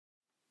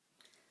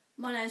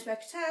My name is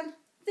Rebecca Tan,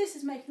 this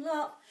is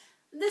MakingLARP,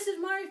 and this is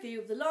my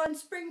review of the Lions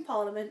Spring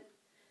Parliament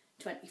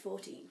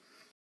 2014.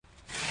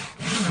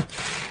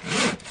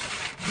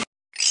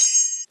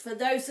 For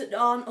those that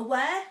aren't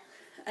aware,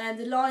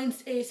 the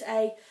Lions is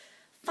a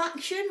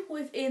faction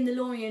within the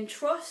Lorien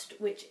Trust,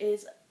 which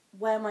is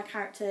where my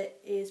character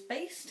is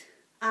based,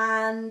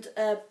 and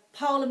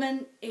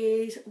Parliament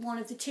is one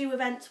of the two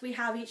events we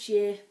have each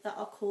year that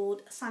are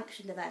called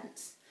sanctioned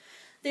events.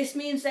 This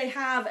means they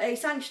have a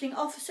sanctioning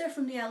officer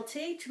from the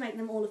LT to make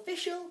them all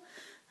official,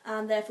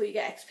 and therefore you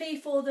get XP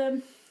for them.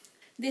 In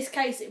this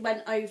case it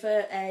went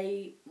over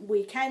a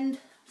weekend,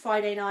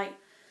 Friday night,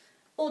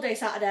 all day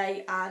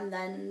Saturday, and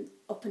then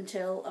up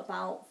until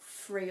about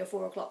 3 or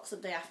 4 o'clock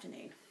Sunday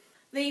afternoon.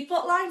 The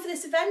plotline for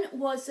this event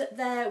was that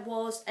there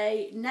was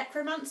a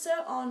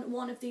necromancer on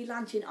one of the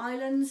Lantian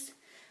islands.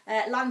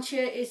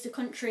 Lantia is the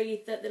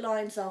country that the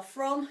Lions are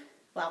from,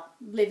 well,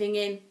 living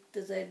in.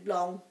 There's a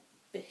long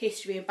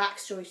history and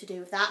backstory to do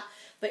with that,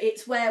 but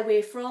it's where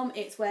we're from,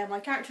 it's where my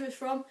character is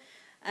from.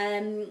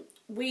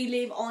 We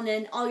live on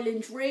an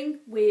island ring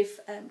with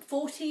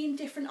 14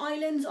 different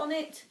islands on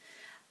it,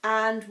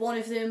 and one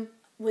of them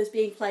was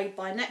being played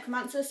by a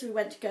necromancer, so we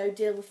went to go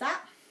deal with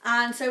that.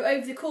 And so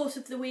over the course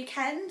of the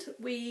weekend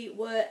we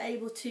were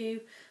able to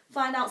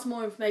find out some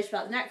more information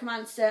about the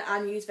necromancer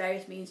and use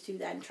various means to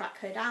then track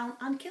her down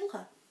and kill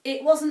her.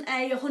 It wasn't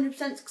a 100%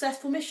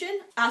 successful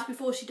mission, as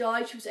before she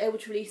died she was able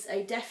to release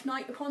a Death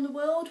Knight upon the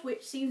world,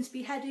 which seems to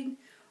be heading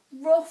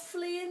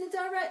roughly in the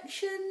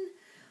direction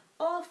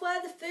of where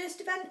the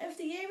first event of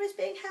the year is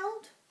being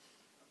held.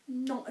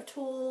 Not at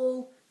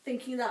all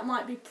thinking that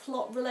might be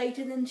plot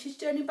related and she's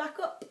turning back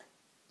up.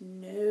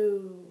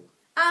 No.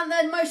 And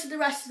then most of the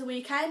rest of the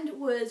weekend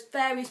was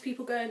various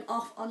people going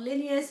off on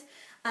linears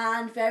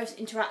and various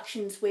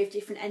interactions with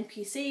different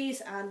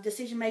NPCs and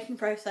decision making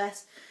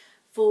process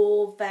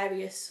for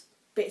various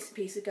bits and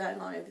pieces going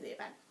on over the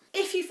event.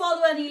 If you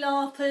follow any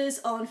LARPers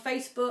on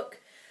Facebook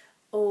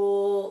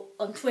or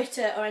on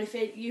Twitter or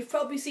anything, you've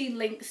probably seen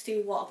links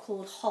to what are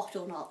called hot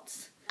or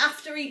nots.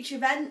 After each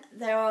event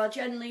there are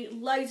generally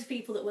loads of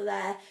people that were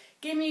there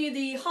giving you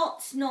the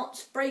hot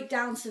nots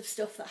breakdowns of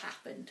stuff that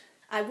happened.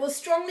 I was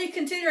strongly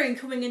considering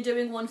coming and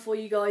doing one for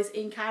you guys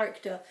in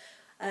character.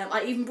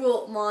 I even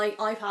brought my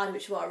iPad,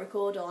 which is what I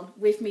record on,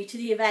 with me to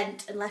the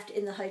event and left it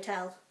in the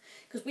hotel.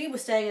 Because we were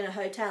staying in a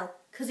hotel,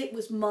 because it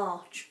was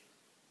March.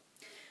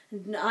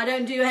 And I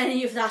don't do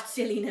any of that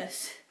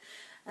silliness.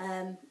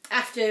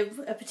 After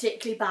a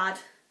particularly bad,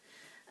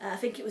 I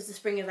think it was the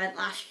spring event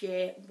last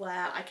year,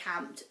 where I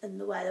camped and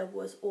the weather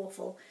was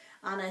awful.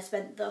 And I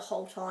spent the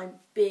whole time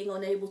being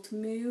unable to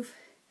move.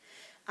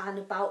 And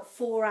about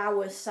 4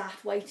 hours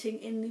sat waiting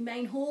in the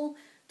main hall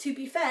to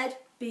be fed,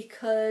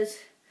 because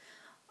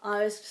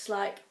I was just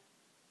like,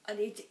 I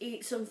need to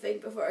eat something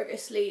before I go to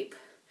sleep,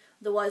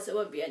 otherwise there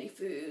won't be any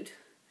food.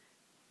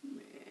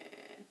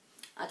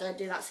 I don't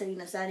do that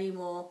silliness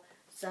anymore,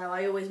 so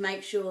I always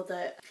make sure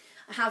that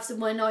I have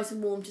somewhere nice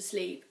and warm to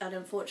sleep, and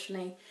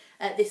unfortunately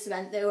at this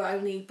event there were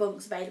only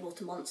bunks available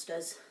to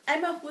monsters.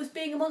 Emma was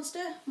being a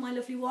monster, my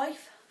lovely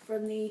wife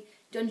from the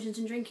Dungeons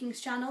and Drinkings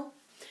channel.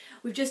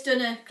 We've just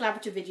done a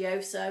collaborative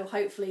video, so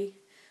hopefully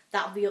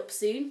that'll be up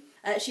soon.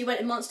 She went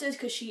in monsters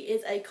because she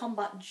is a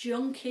combat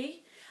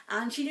junkie,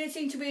 and she did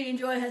seem to really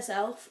enjoy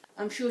herself.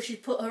 I'm sure she's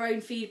put her own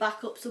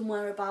feedback up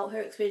somewhere about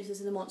her experiences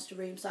in the monster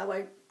room, so I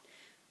won't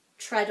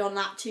tread on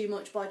that too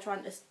much by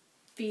trying to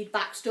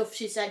feedback stuff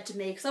she said to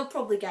me, because I'll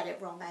probably get it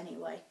wrong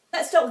anyway.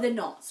 Let's start with the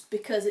knots,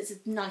 because it's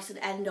nice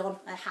to end on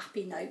a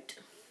happy note.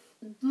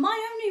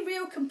 My only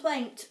real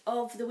complaint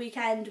of the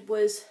weekend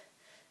was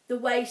the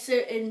way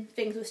certain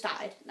things were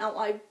started. Now,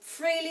 I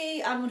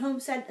freely and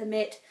 100%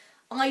 admit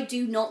I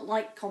do not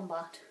like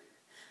combat.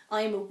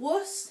 I am a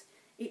wuss,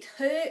 it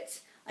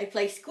hurts, I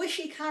play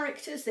squishy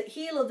characters that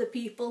heal other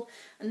people,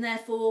 and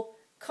therefore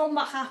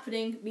combat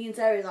happening means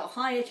there is a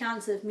higher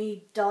chance of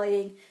me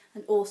dying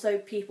and also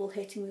people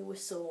hitting me with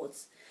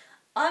swords.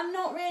 I'm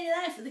not really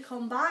there for the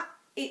combat.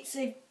 It's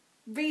a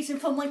reason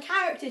for my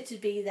character to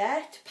be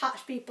there, to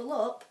patch people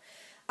up,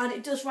 and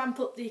it does ramp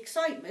up the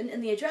excitement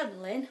and the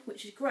adrenaline,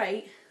 which is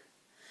great.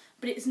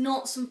 But it's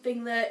not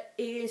something that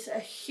is a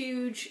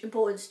huge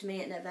importance to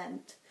me at an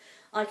event.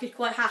 I could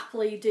quite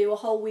happily do a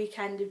whole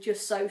weekend of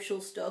just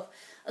social stuff,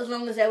 as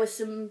long as there was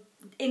some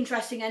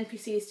interesting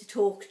NPCs to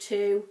talk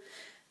to,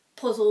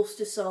 puzzles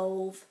to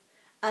solve,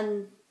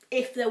 and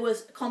if there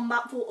was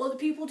combat for other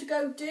people to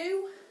go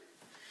do,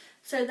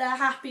 so they're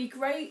happy,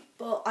 great,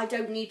 but I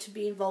don't need to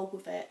be involved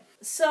with it.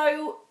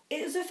 So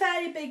it was a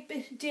fairly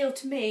big deal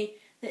to me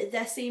that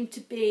there seemed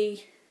to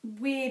be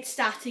weird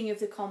statting of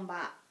the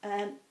combat.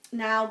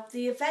 Now,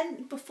 the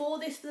event before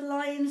this, the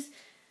Lions,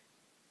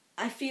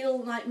 I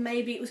feel like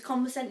maybe it was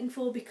compensating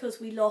for because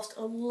we lost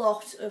a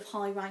lot of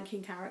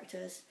high-ranking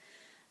characters.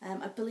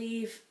 I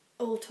believe,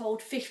 all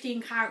told,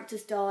 15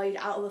 characters died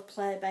out of a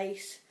player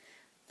base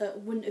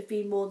that wouldn't have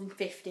been more than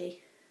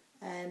 50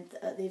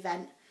 at the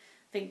event.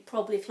 I think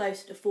probably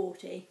closer to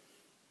 40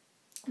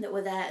 that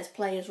were there as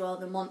players rather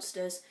than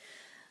monsters.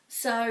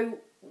 So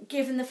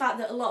given the fact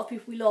that a lot of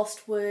people we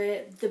lost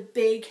were the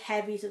big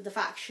heavies of the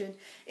faction,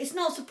 it's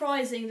not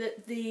surprising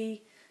that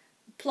the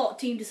plot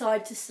team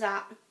decided to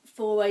start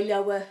for a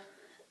lower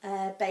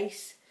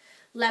base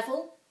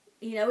level.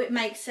 You know, it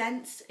makes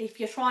sense. If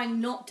you're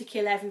trying not to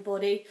kill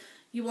everybody,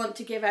 you want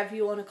to give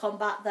everyone a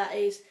combat that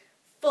is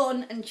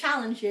fun and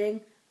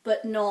challenging,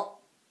 but not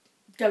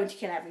going to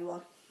kill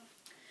everyone.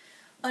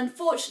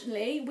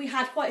 Unfortunately, we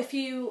had quite a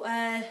few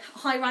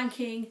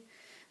high-ranking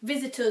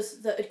visitors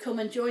that had come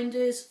and joined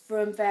us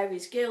from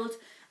various guilds,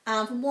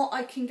 and from what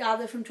I can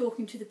gather from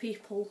talking to the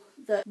people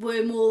that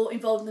were more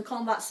involved in the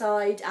combat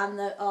side and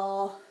that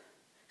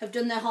have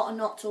done their hot and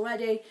nots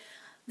already,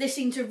 this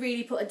seemed to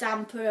really put a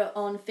damper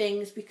on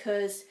things,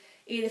 because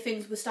either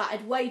things were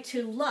started way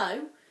too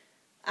low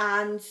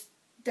and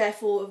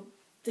therefore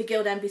the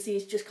guild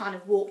NPCs just kind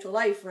of walked all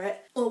over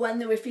it, or when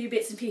there were a few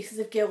bits and pieces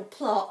of guild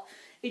plot,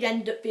 it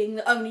ended up being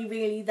that only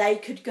really they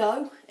could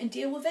go and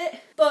deal with it.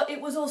 But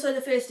it was also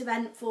the first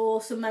event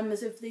for some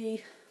members of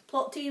the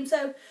plot team,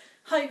 so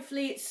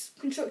hopefully it's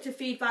constructive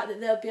feedback that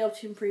they'll be able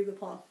to improve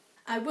upon.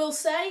 I will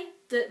say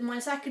that my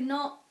second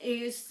knot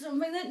is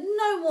something that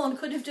no one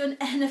could have done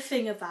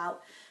anything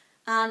about,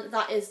 and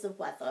that is the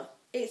weather.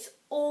 It's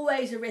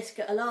always a risk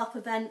at a LARP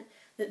event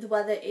that the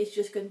weather is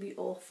just going to be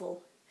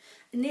awful.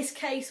 In this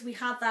case, we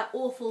had that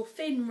awful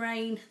thin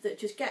rain that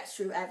just gets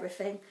through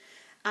everything,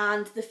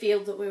 and the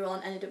field that we were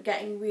on ended up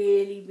getting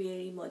really,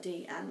 really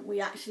muddy, and we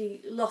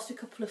actually lost a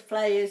couple of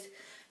players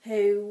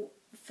who,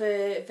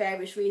 for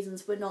various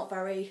reasons, were not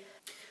very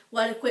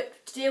well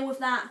equipped to deal with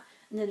that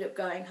and ended up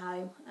going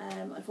home.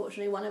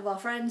 Unfortunately, one of our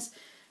friends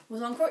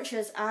was on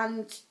crutches,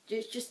 and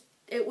it just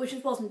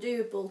wasn't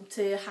doable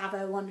to have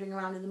her wandering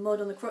around in the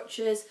mud on the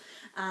crutches,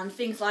 and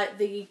things like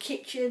the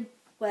kitchen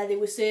where they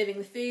were serving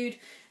the food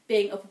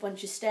being up a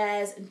bunch of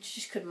stairs, and she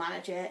just couldn't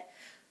manage it.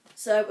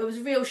 So it was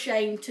a real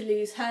shame to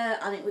lose her,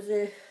 and it was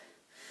the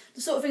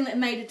sort of thing that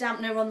made a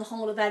dampener on the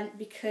whole event,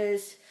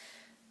 because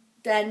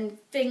then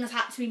things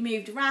had to be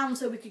moved around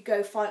so we could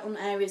go fight on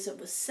areas that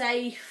were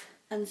safe,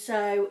 and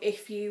so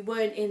if you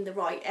weren't in the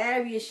right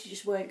areas you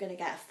just weren't going to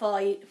get a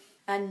fight,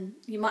 and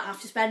you might have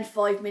to spend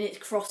 5 minutes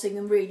crossing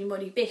a really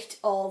muddy bit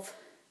of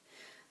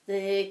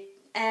the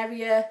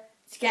area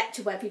to get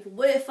to where people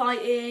were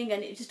fighting,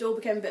 and it just all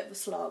became a bit of a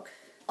slog.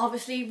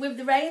 Obviously, with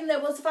the rain, there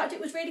was the fact it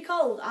was really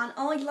cold, and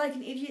I, like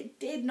an idiot,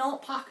 did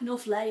not pack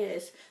enough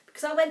layers,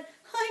 because I went,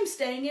 I'm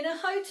staying in a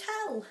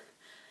hotel,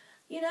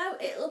 you know,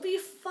 it'll be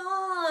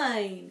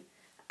fine.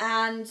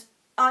 And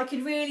I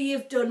could really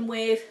have done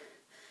with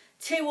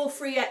 2 or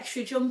 3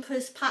 extra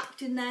jumpers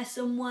packed in there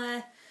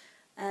somewhere.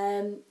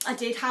 I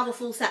did have a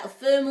full set of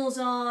thermals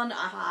on,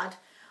 I had,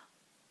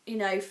 you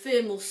know,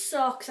 thermal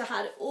socks, I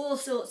had all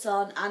sorts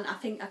on, and I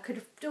think I could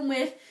have done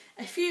with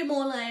a few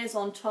more layers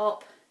on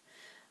top.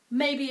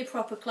 Maybe a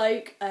proper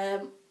cloak.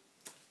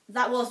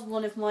 That was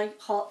one of my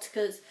hots,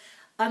 because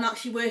I'm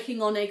actually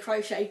working on a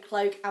crocheted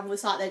cloak and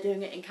was sat there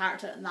doing it in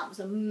character, and that was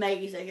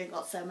amazing and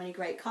got so many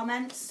great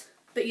comments.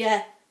 But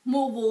yeah,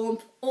 more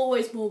warmth,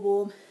 always more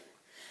warm.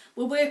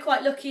 We were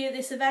quite lucky at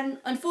this event.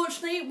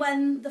 Unfortunately,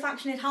 when the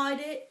faction had hired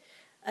it,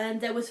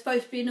 there was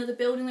supposed to be another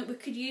building that we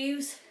could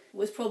use. It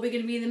was probably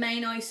going to be in the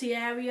main IC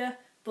area,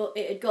 but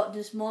it had got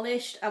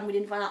demolished and we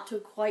didn't find out till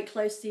quite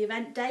close to the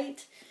event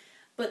date.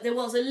 But there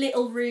was a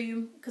little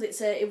room,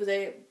 because it was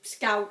a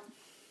scout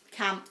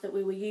camp that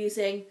we were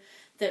using,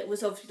 that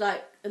was obviously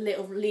like a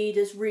little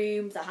leader's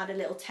room that had a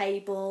little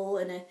table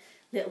and a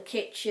little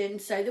kitchen.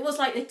 So there was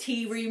like a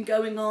tea room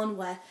going on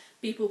where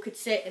people could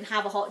sit and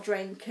have a hot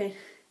drink and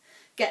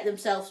get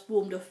themselves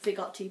warmed up if it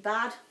got too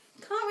bad.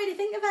 Can't really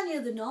think of any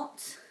other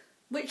knots,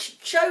 which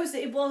shows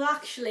that it was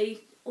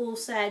actually, all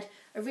said,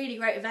 a really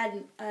great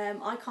event.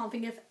 I can't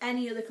think of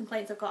any other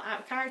complaints I've got out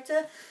of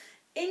character.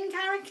 In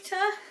character,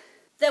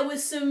 there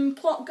was some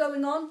plot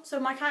going on, so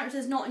my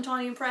character's not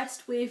entirely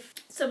impressed with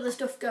some of the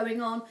stuff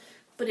going on,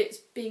 but it's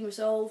being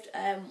resolved.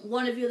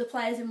 One of the other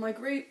players in my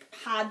group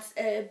had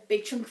a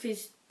big chunk of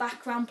his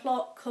background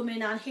plot come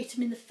in and hit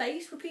him in the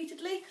face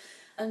repeatedly,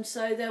 and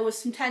so there was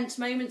some tense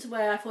moments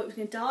where I thought he was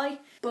going to die,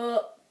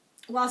 but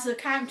whilst as a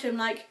character I'm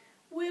like,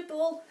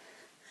 wibble.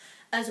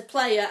 As a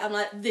player I'm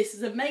like, this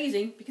is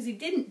amazing, because he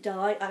didn't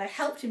die and I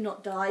helped him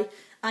not die,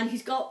 and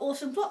he's got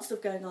awesome plot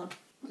stuff going on.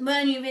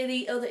 My only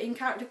really other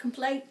in-character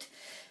complaint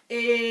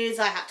is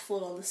I had to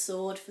fall on the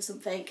sword for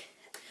something.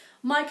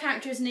 My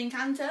character is an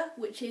incanter,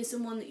 which is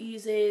someone that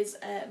uses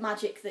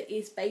magic that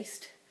is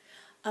based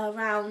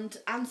around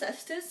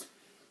ancestors,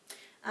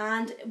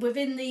 and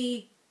within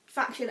the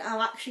faction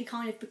I've actually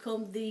kind of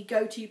become the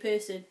go-to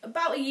person.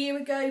 About a year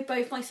ago,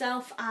 both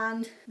myself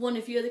and one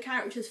of the other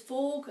characters,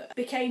 Forg,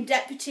 became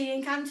deputy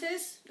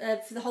incanters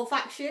for the whole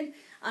faction,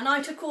 and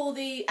I took all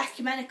the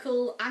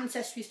ecumenical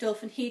ancestry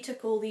stuff and he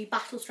took all the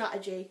battle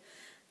strategy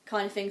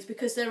kind of things,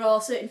 because there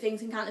are certain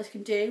things incanters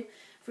can do,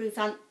 for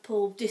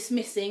example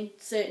dismissing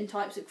certain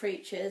types of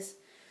creatures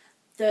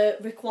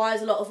that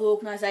requires a lot of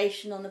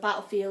organisation on the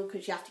battlefield,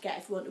 because you have to get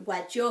everyone to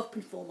wedge up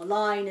and form a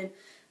line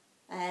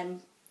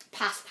and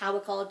pass power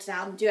cards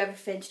down and do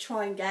everything to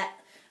try and get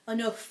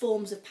enough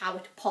forms of power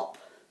to pop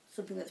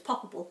something that's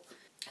poppable.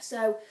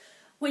 So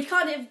we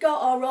kind of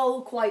got our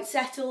role quite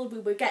settled, we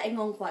were getting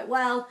on quite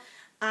well,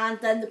 and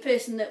then the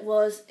person that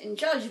was in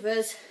charge of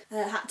us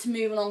had to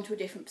move along to a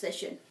different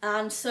position.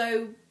 And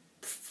so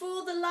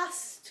for the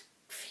last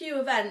few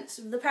events,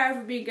 the pair of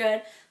them been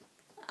going,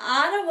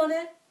 I don't want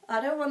it,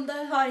 I don't want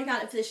the high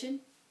counter position,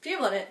 do you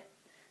want it?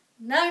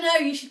 No,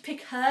 you should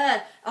pick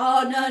her.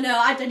 Oh, no,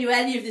 I don't do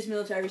any of this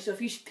military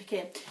stuff, you should pick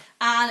him.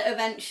 And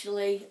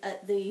eventually,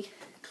 at the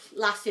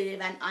last year of the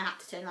event, I had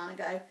to turn around and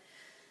go,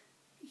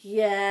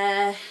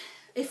 yeah,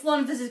 if one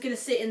of us is going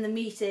to sit in the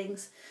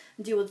meetings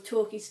and do all the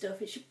talky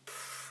stuff, it should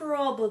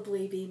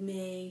probably be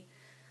me.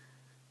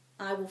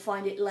 I will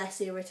find it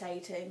less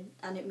irritating,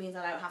 and it means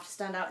I don't have to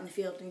stand out in the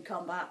field in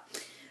combat.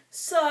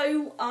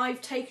 So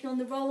I've taken on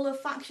the role of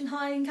faction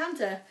high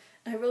incanter,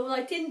 a role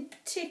I didn't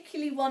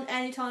particularly want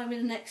any time in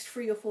the next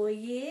 3 or 4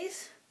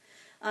 years.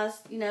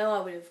 As you know,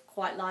 I would have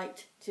quite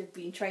liked to have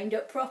been trained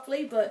up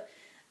properly, but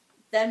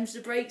them's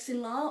the breaks in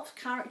LARP.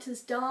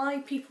 Characters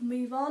die, people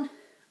move on,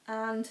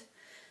 and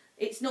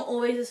it's not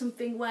always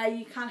something where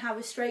you can have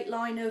a straight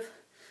line of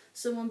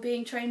someone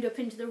being trained up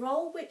into the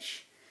role,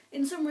 which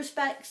in some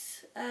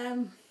respects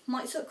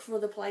might suck for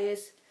other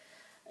players.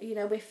 You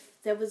know,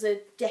 if there was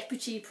a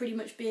deputy pretty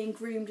much being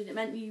groomed and it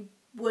meant you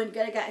weren't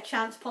going to get a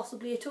chance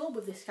possibly at all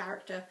with this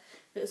character,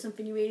 if it was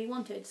something you really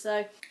wanted.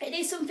 So it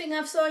is something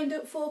I've signed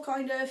up for,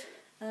 kind of.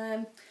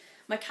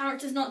 My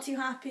character's not too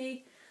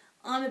happy.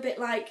 I'm a bit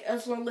like,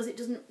 as long as it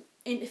doesn't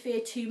interfere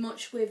too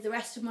much with the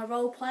rest of my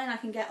role playing, I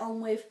can get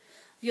on with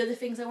the other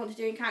things I want to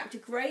do in character,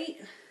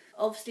 great.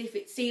 Obviously, if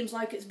it seems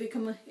like it's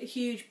become a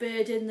huge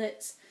burden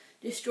that's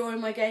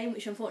destroying my game,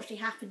 which unfortunately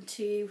happened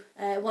to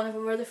one of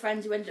our other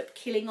friends who ended up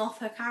killing off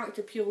her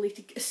character purely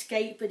to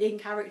escape an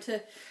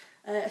in-character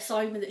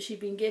assignment that she'd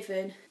been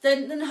given,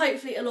 then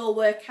hopefully it'll all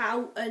work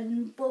out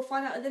and we'll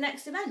find out at the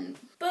next event.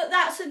 But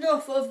that's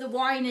enough of the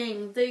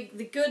whining,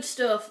 the good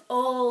stuff,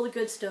 all the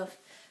good stuff.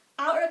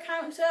 Out of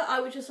character,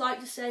 I would just like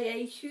to say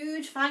a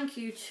huge thank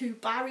you to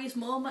Barry's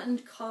Mum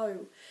and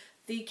Co.,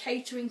 the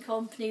catering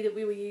company that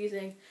we were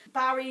using.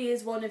 Barry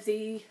is one of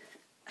the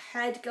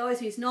head guys.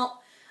 He's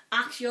not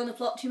actually on the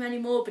plot team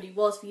anymore, but he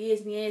was for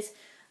years and years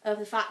of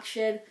the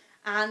faction,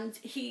 and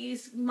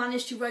he's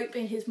managed to rope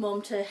in his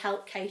mum to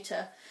help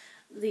cater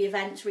the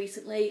events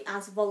recently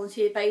as a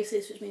volunteer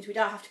basis, which means we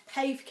don't have to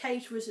pay for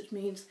caterers, which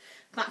means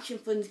faction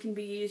funds can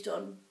be used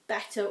on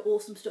better,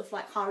 awesome stuff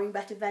like hiring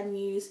better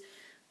venues,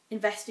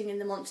 investing in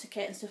the monster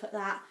kit and stuff like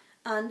that.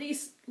 And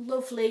these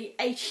lovely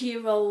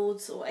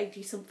 80-year-olds or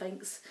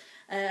 80-somethings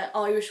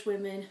Irish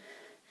women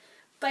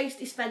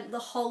basically spent the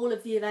whole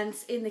of the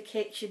events in the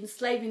kitchen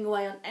slaving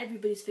away on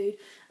everybody's food,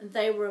 and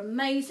they were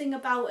amazing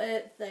about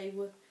it. They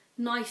were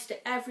nice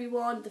to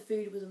everyone, the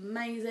food was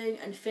amazing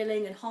and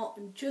filling and hot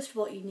and just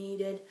what you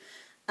needed.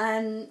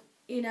 And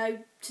you know,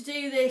 to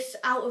do this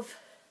out of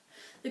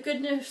the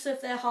goodness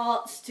of their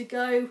hearts, to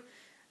go,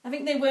 I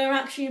think they were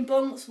actually in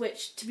bunks,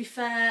 which to be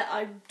fair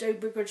I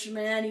don't begrudge them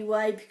in any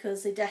way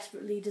because they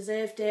desperately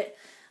deserved it,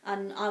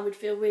 and I would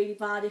feel really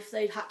bad if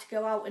they'd had to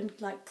go out and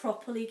like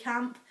properly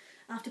camp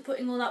after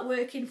putting all that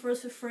work in for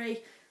us for free.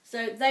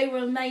 So they were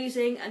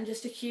amazing, and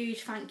just a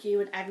huge thank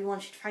you, and everyone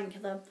should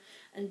thank them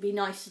and be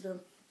nice to them.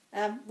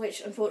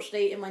 Which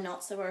unfortunately in my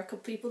knots there were a couple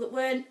of people that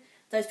weren't.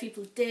 Those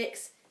people are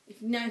dicks.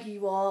 If you know who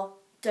you are,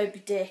 don't be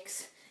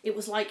dicks. It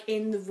was like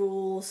in the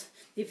rules,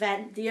 the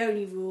event, the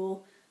only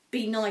rule,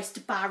 be nice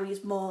to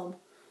Barry's mum.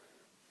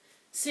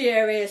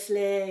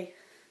 Seriously.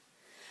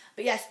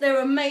 But yes, they were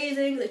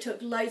amazing. They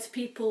took loads of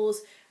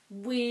people's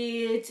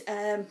weird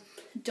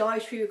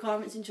dietary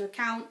requirements into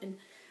account and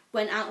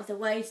went out of their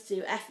way to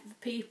do effort for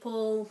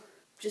people.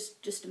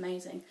 Just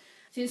amazing.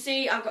 So you can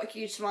see I've got a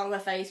huge smile on my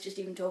face just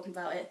even talking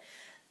about it.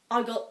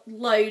 I got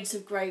loads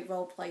of great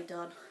roleplay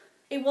done.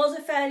 It was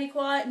a fairly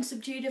quiet and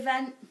subdued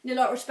event. In a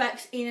lot of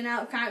respects, in and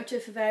out of character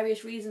for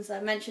various reasons.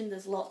 As I mentioned,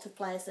 there's lots of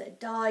players that had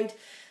died.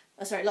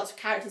 Lots of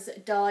characters that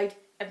had died.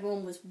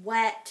 Everyone was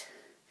wet.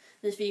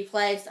 There's a few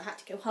players that had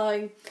to go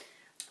home.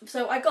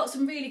 So I got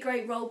some really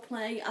great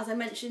roleplay, as I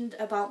mentioned,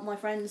 about my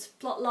friend's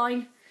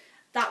plotline.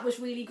 That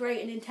was really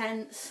great and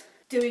intense.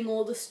 Doing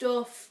all the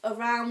stuff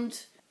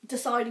around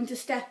deciding to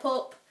step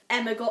up.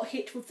 Emma got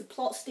hit with the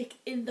plot stick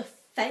in the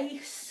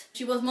face.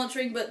 She was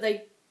monitoring, but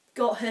they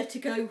got her to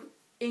go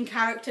in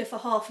character for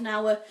half an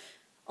hour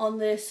on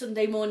the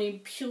Sunday morning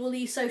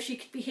purely so she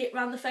could be hit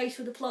around the face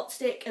with a plot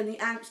stick, and the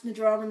angst and the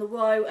drama and the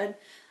woe, and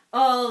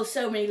oh,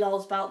 so many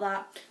lols about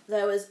that.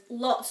 There was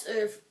lots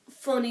of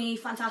funny,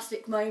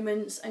 fantastic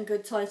moments and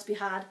good times to be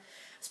had,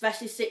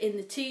 especially sitting in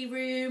the tea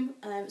room.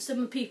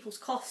 Some of people's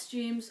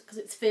costumes, because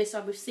it's the first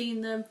time we've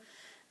seen them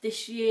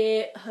this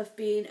year, have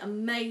been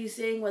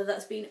amazing, whether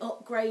that's been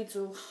upgrades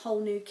or a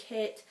whole new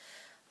kit.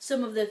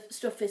 Some of the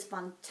stuff is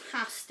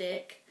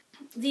fantastic.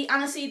 The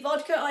aniseed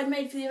vodka I'd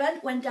made for the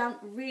event went down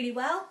really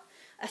well,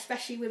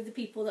 especially with the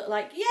people that are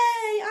like,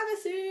 yay,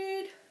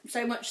 aniseed!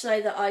 So much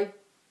so that I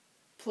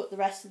put the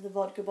rest of the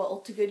vodka bottle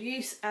to good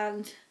use,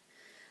 and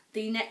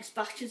the next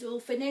batch is all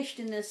finished,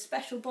 and the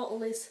special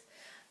bottle is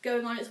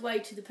going on its way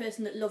to the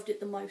person that loved it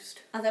the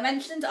most. As I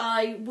mentioned,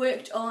 I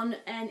worked on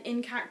an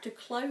in-character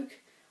cloak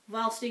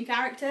whilst in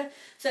character,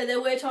 so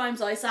there were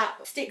times I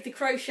stick the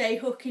crochet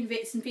hook in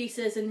bits and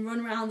pieces and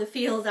run around the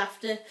field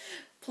after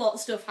plot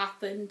stuff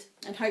happened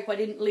and hope I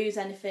didn't lose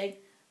anything.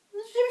 To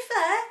be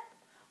fair,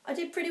 I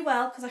did pretty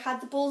well because I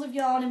had the balls of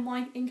yarn in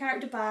my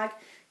in-character bag,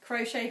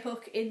 crochet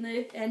hook in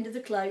the end of the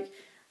cloak.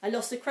 I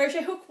lost the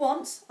crochet hook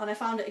once and I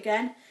found it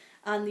again,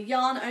 and the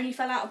yarn only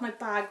fell out of my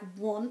bag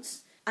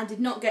once and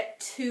did not get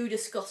too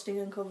disgusting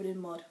and covered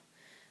in mud.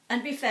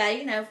 And to be fair,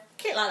 you know, a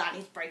kit like that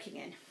needs breaking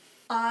in.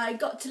 I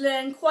got to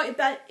learn quite a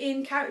bit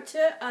in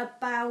character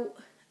about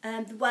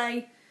the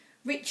way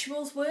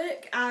rituals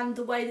work and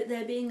the way that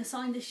they're being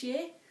assigned this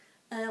year.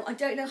 I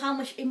don't know how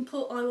much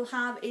input I will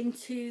have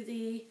into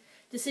the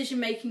decision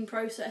making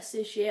process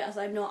this year, as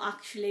I'm not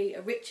actually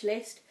a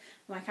ritualist.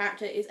 My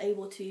character is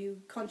able to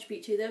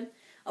contribute to them.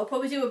 I'll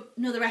probably do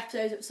another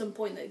episode at some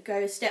point that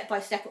goes step by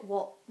step at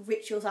what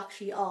rituals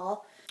actually are.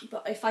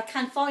 But if I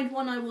can find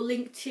one, I will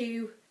link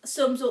to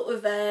some sort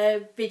of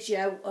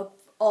video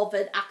of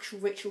an actual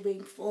ritual being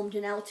performed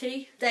in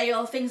LT. They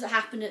are things that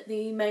happen at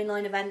the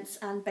mainline events,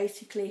 and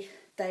basically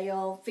they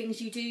are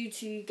things you do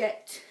to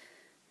get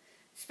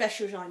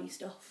special shiny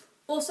stuff.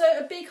 Also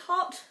a big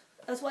hot,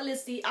 as well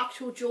as the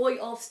actual joy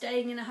of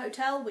staying in a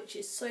hotel, which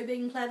is so big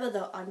and clever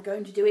that I'm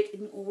going to do it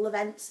in all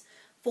events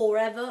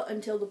forever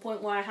until the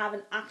point where I have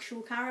an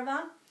actual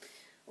caravan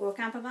or a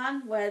camper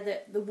van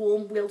where the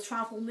warm will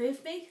travel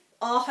with me.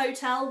 Our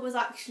hotel was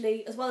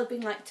actually, as well as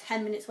being like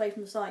 10 minutes away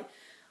from the site,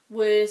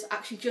 was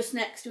actually just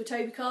next to a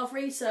Toby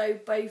Carvery, so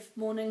both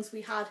mornings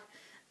we had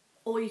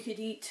all you could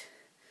eat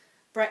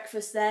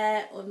breakfast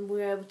there, and we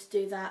were able to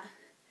do that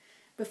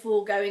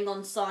before going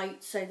on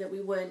site so that we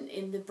weren't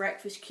in the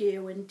breakfast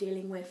queue and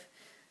dealing with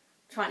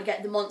trying to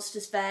get the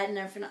monsters fed and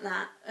everything like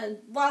that. And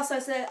whilst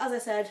as I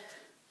said,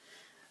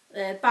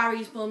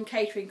 Barry's Mum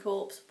Catering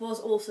Corps was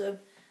awesome,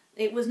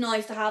 it was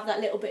nice to have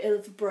that little bit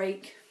of a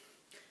break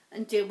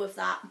and deal with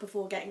that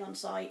before getting on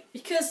site.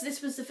 Because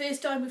this was the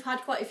first time we've had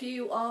quite a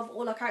few of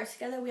all our characters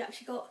together, we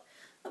actually got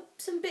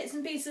some bits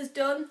and pieces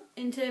done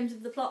in terms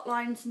of the plot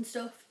lines and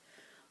stuff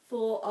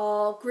for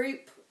our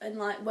group and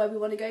like where we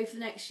want to go for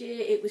the next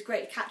year. It was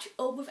great to catch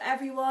up with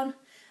everyone,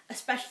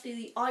 especially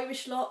the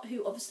Irish lot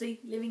who obviously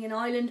living in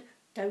Ireland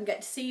don't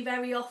get to see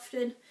very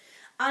often.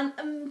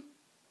 And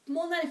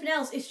more than anything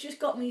else, it's just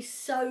got me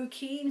so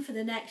keen for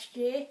the next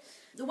year.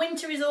 The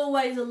winter is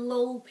always a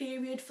lull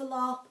period for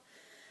LARP,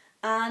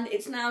 and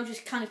it's now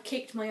just kind of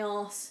kicked my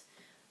arse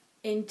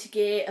into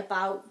gear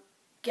about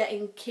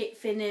getting kit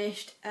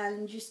finished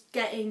and just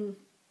getting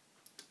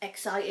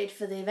excited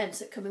for the events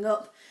that are coming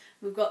up.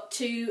 We've got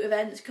 2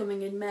 events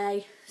coming in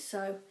May,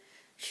 so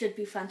should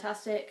be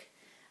fantastic.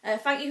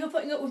 Thank you for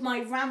putting up with my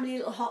rambly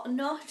little hot and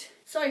not.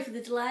 Sorry for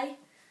the delay.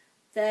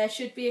 There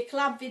should be a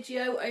collab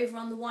video over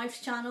on the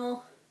wife's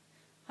channel.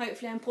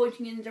 Hopefully I'm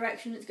pointing in the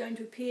direction it's going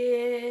to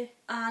appear,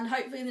 and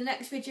hopefully the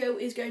next video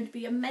is going to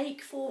be a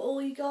make for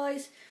all you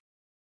guys.